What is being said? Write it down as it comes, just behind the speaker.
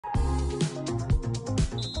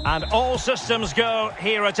And all systems go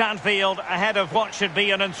here at Anfield ahead of what should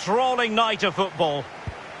be an enthralling night of football.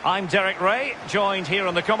 I'm Derek Ray, joined here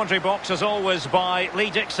in the commentary box as always by Lee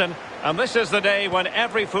Dixon. And this is the day when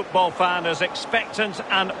every football fan is expectant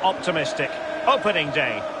and optimistic. Opening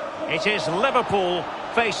day. It is Liverpool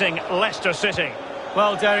facing Leicester City.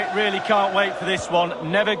 Well, Derek, really can't wait for this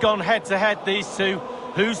one. Never gone head-to-head, these two.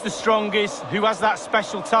 Who's the strongest? Who has that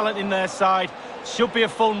special talent in their side? Should be a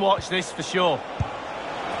fun watch, this, for sure.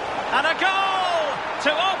 And a goal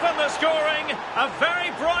to open the scoring. A very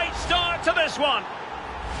bright start to this one.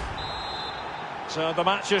 So the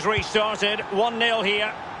match has restarted. 1-0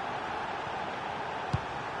 here.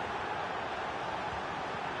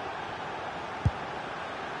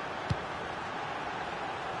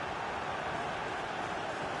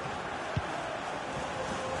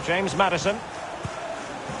 James Maddison.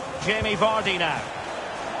 Jamie Vardy now.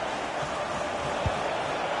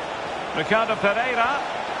 Ricardo Pereira.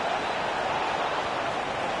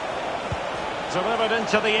 Delivered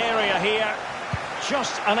into the area here.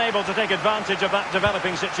 Just unable to take advantage of that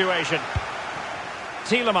developing situation.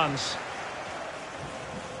 Tielemans.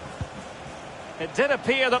 It did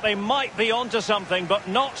appear that they might be onto something, but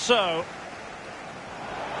not so.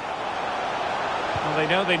 Well, they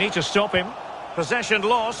know they need to stop him. Possession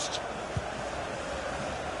lost.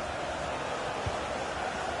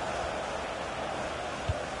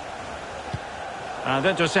 And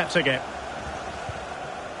intercepts again.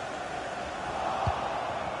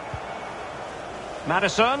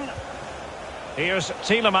 Maddison. Here's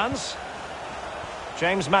Tielemans.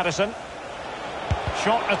 James Maddison.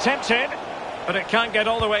 Shot attempted, but it can't get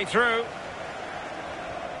all the way through.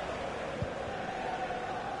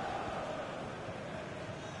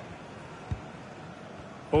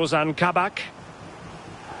 Ozan Kabak.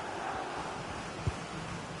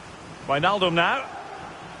 Wijnaldum now.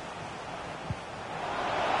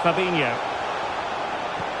 Fabinho.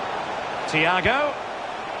 Thiago.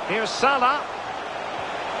 Here's Salah.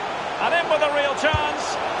 And in with a real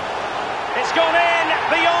chance. It's gone in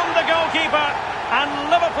beyond the goalkeeper. And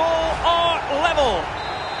Liverpool are level.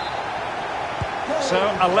 So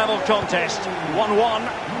a level contest.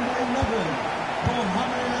 1-1.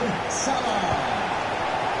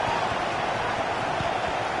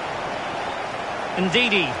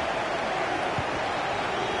 Ndidi.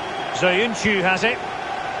 Zayuncu has it.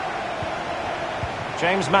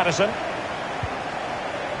 James Maddison.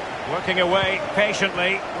 Working away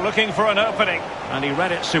patiently, looking for an opening. And he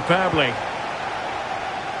read it superbly.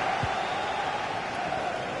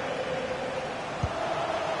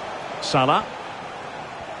 Salah.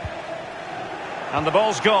 And the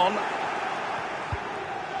ball's gone.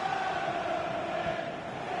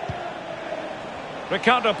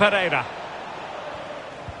 Ricardo Pereira.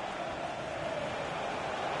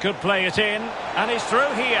 Could play it in, and he's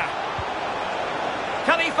through here.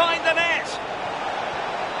 Can he find the net?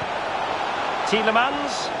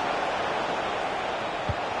 Tielemans.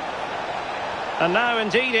 And now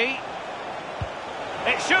Ndidi.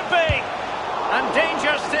 It should be. And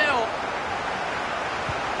danger still.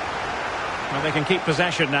 Well, they can keep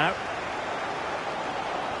possession now.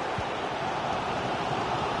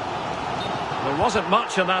 There wasn't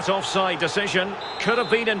much in that offside decision. Could have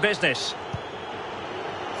been in business.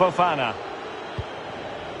 Fofana.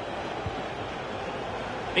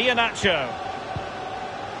 Iheanacho.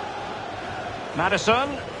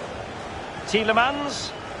 Maddison.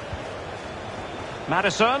 Tielemans.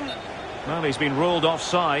 Maddison. Well, he's been ruled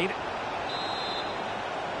offside.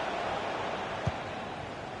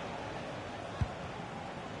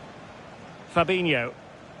 Fabinho.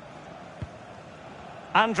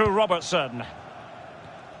 Andrew Robertson.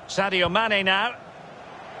 Sadio Mane now.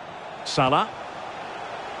 Salah.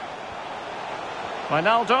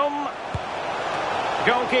 Wijnaldum.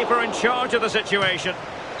 Goalkeeper in charge of the situation.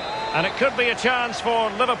 And it could be a chance for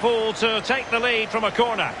Liverpool to take the lead from a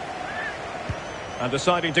corner. And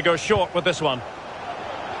deciding to go short with this one.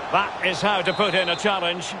 That is how to put in a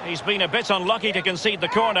challenge. He's been a bit unlucky to concede the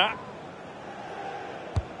corner.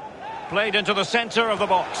 Played into the centre of the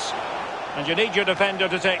box. And you need your defender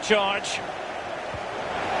to take charge.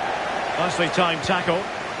 Nicely timed tackle.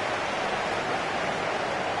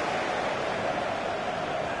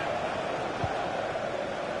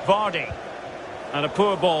 Vardy. And a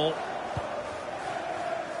poor ball.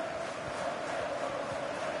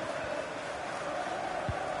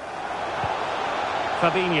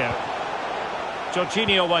 Fabinho.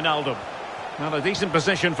 Jorginho Wijnaldum. Well, a decent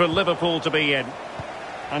position for Liverpool to be in.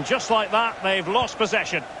 And just like that, they've lost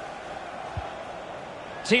possession.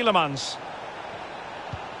 Tielemans.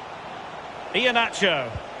 Iheanacho.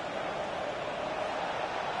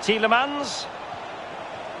 Tielemans.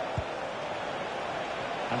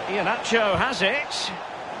 And Iheanacho has it.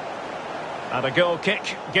 And a goal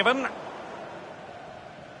kick given.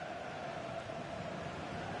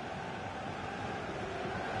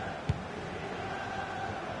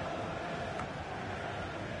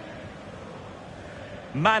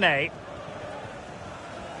 Mane.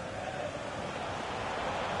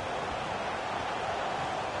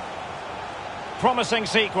 Promising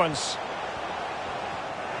sequence.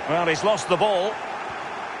 Well, he's lost the ball.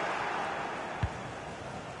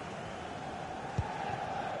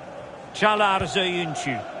 Çağlar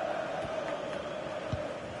Söyüncü.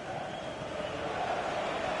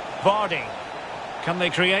 Vardy. Can they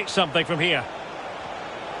create something from here?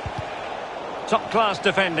 Top class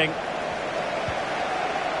defending.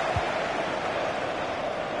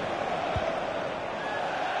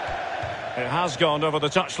 It has gone over the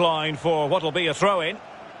touchline for what will be a throw-in.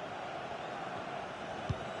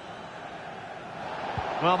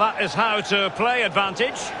 Well, that is how to play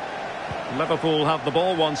advantage. Liverpool have the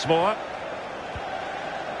ball once more.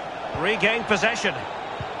 Regain possession.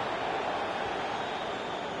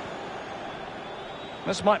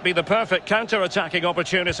 This might be the perfect counter-attacking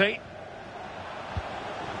opportunity.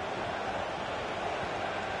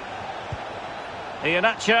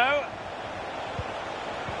 Iheanacho.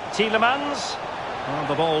 Tielemans. Oh,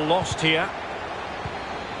 the ball lost here.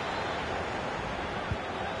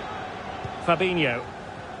 Fabinho.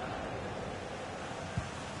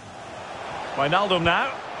 Wijnaldum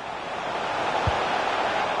now.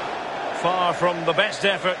 Far from the best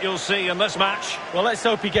effort you'll see in this match. Well, let's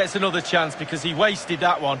hope he gets another chance because he wasted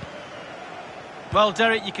that one. Well,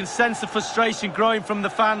 Derek, you can sense the frustration growing from the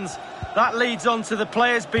fans. That leads on to the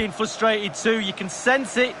players being frustrated too. You can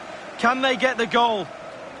sense it. Can they get the goal?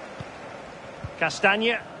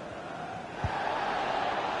 Castagne.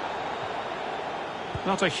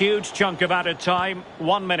 Not a huge chunk of added time.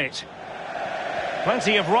 1 minute.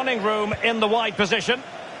 Plenty of running room in the wide position.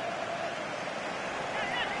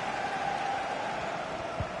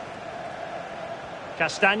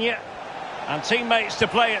 Castagne. And teammates to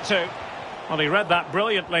play it to. Well, he read that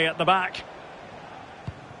brilliantly at the back.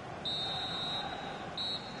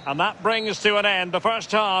 And that brings to an end the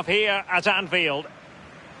first half here at Anfield.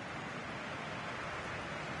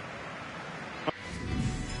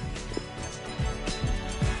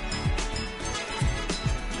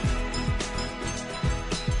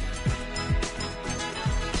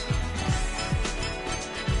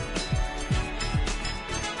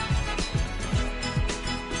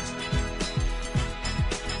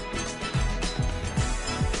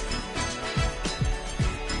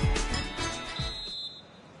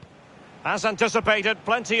 As anticipated,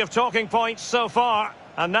 plenty of talking points so far.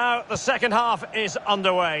 And now the second half is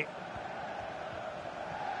underway.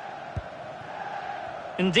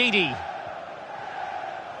 Ndidi.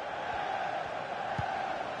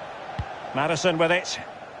 Maddison with it.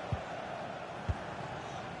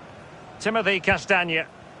 Timothy Castagne.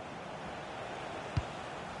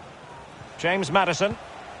 James Maddison.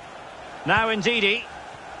 Now Ndidi.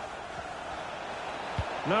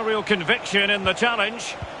 No real conviction in the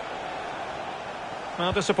challenge.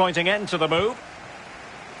 Well, disappointing end to the move.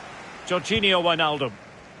 Jorginho Wijnaldum.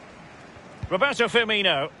 Roberto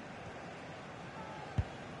Firmino.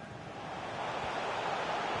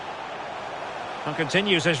 And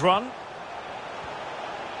continues his run.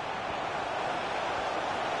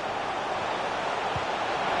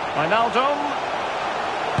 Wijnaldum.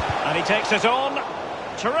 And he takes it on.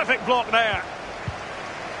 Terrific block there.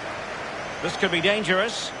 This could be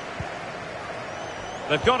dangerous.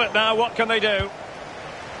 They've got it now, what can they do?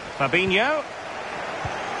 Fabinho.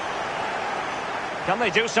 Can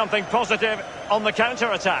they do something positive on the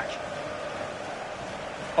counter-attack?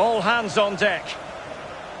 All hands on deck.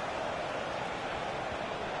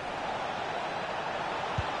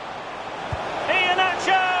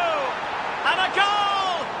 Iheanacho! And a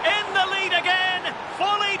goal! In the lead again!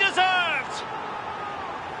 Fully deserved!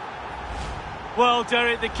 Well,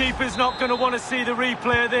 Derek, the keeper's not going to want to see the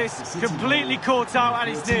replay of this. Completely caught out at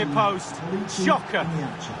his near post. Shocker.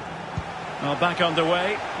 Well, back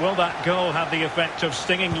underway. Will that goal have the effect of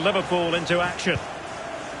stinging Liverpool into action?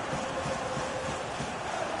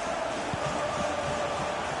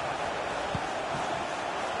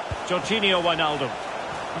 Jorginho Wijnaldum.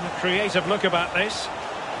 And a creative look about this.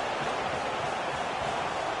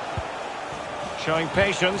 Showing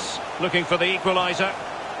patience, looking for the equaliser.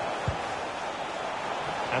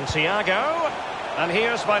 And Thiago. And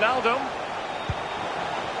here's Wijnaldum.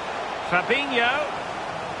 Fabinho.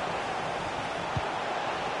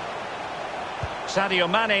 Sadio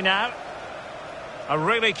Mane now. A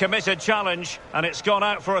really committed challenge, and it's gone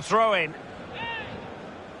out for a throw-in.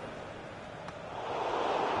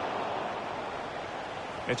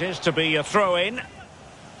 It is to be a throw-in.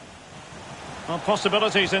 Well,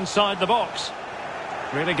 possibilities inside the box.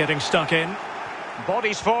 Really getting stuck in.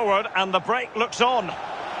 Bodies forward, and the break looks on.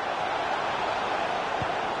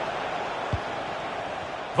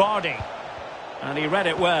 Vardy. And he read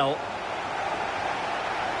it well.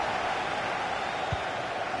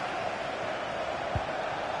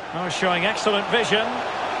 Oh, showing excellent vision.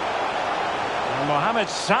 And Mohamed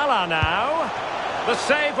Salah now. The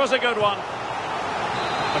save was a good one.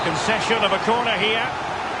 A concession of a corner here.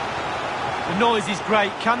 The noise is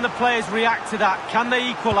great. Can the players react to that? Can they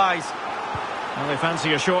equalise? Well, they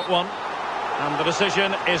fancy a short one. And the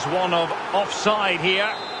decision is one of offside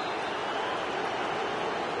here.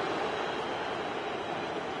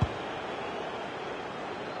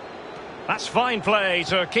 That's fine play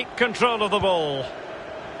to keep control of the ball.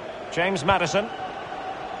 James Maddison.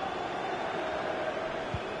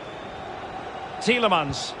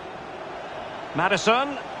 Tielemans.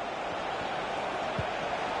 Maddison.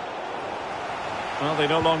 Well, they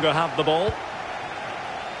no longer have the ball.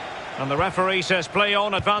 And the referee says play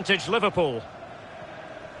on, advantage Liverpool.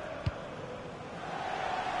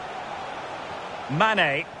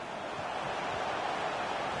 Mane.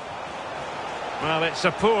 Well, it's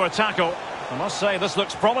a poor tackle. I must say this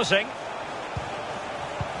looks promising.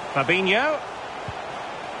 Fabinho.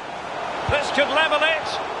 This could level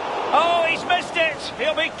it. Oh, he's missed it.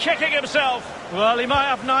 He'll be kicking himself. Well, he might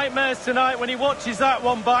have nightmares tonight when he watches that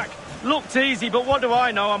one back. Looked easy, but what do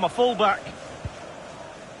I know? I'm a fullback.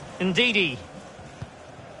 Ndidi.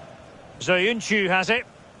 Zayuncu has it.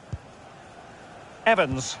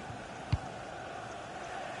 Evans.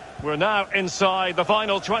 We're now inside the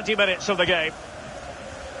final 20 minutes of the game.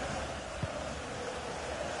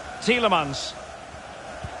 Tielemans.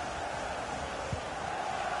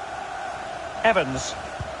 Evans.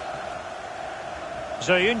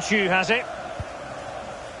 Zayuncu has it.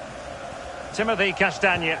 Timothy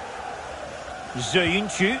Castagne.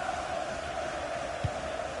 Zayuncu.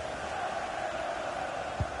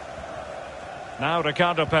 Now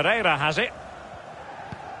Ricardo Pereira has it.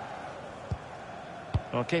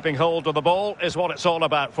 Well, keeping hold of the ball is what it's all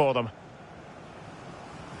about for them.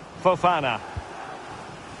 Fofana.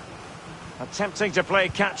 Attempting to play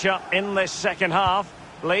catch-up in this second half.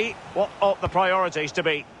 Lee, what ought the priorities to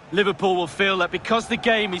be? Liverpool will feel that because the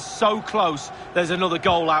game is so close, there's another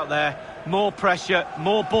goal out there. More pressure,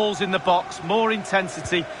 more balls in the box, more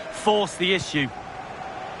intensity. Force the issue.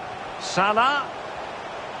 Salah.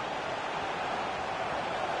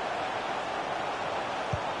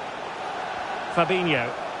 Fabinho.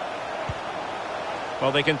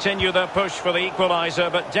 Well, they continue their push for the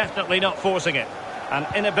equaliser, but definitely not forcing it. An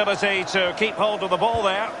inability to keep hold of the ball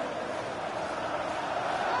there.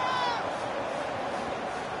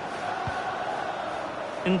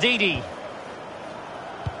 Ndidi.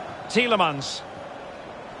 Tielemans.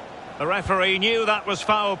 The referee knew that was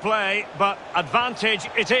foul play, but advantage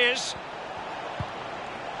it is.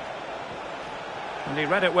 And he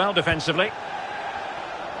read it well defensively.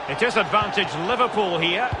 It is advantage Liverpool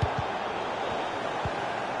here.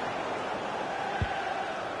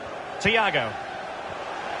 Thiago.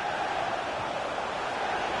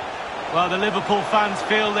 Well, the Liverpool fans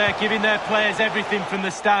feel they're giving their players everything from the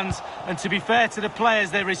stands. And to be fair to the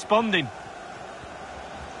players, they're responding.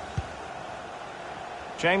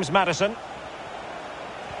 James Maddison.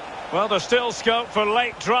 Well, there's still scope for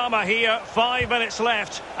late drama here. 5 minutes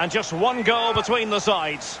left and just one goal between the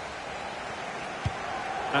sides.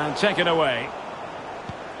 And taken away.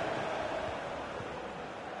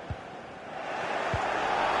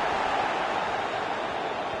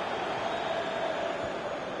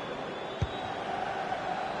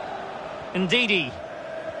 Ndidi.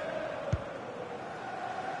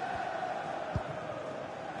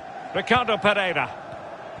 Ricardo Pereira.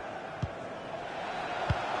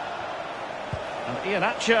 And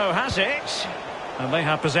Iheanacho has it. And they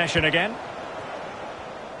have possession again.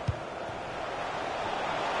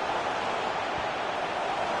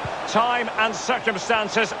 Time and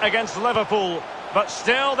circumstances against Liverpool, but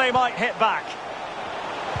still they might hit back.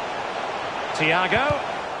 Thiago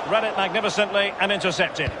read it magnificently and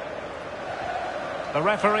intercepted. The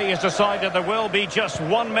referee has decided there will be just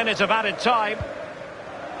 1 minute of added time.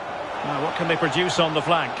 Now, what can they produce on the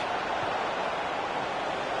flank?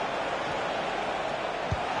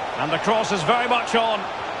 And the cross is very much on.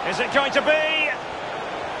 Is it going to be?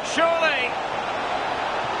 Surely.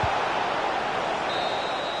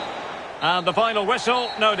 And the final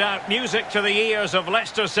whistle, no doubt music to the ears of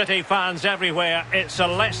Leicester City fans everywhere. It's a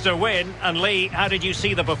Leicester win. And Lee, how did you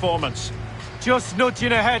see the performance? Just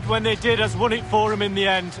nudging ahead when they did has won it for them in the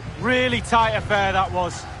end. Really tight affair that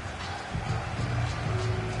was.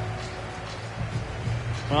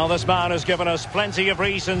 Well, this man has given us plenty of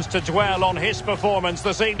reasons to dwell on his performance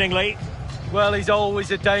this evening, Lee. Well, he's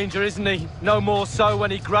always a danger, isn't he? No more so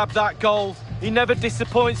when he grabbed that goal. He never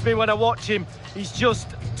disappoints me when I watch him. He's just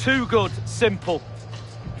too good, simple.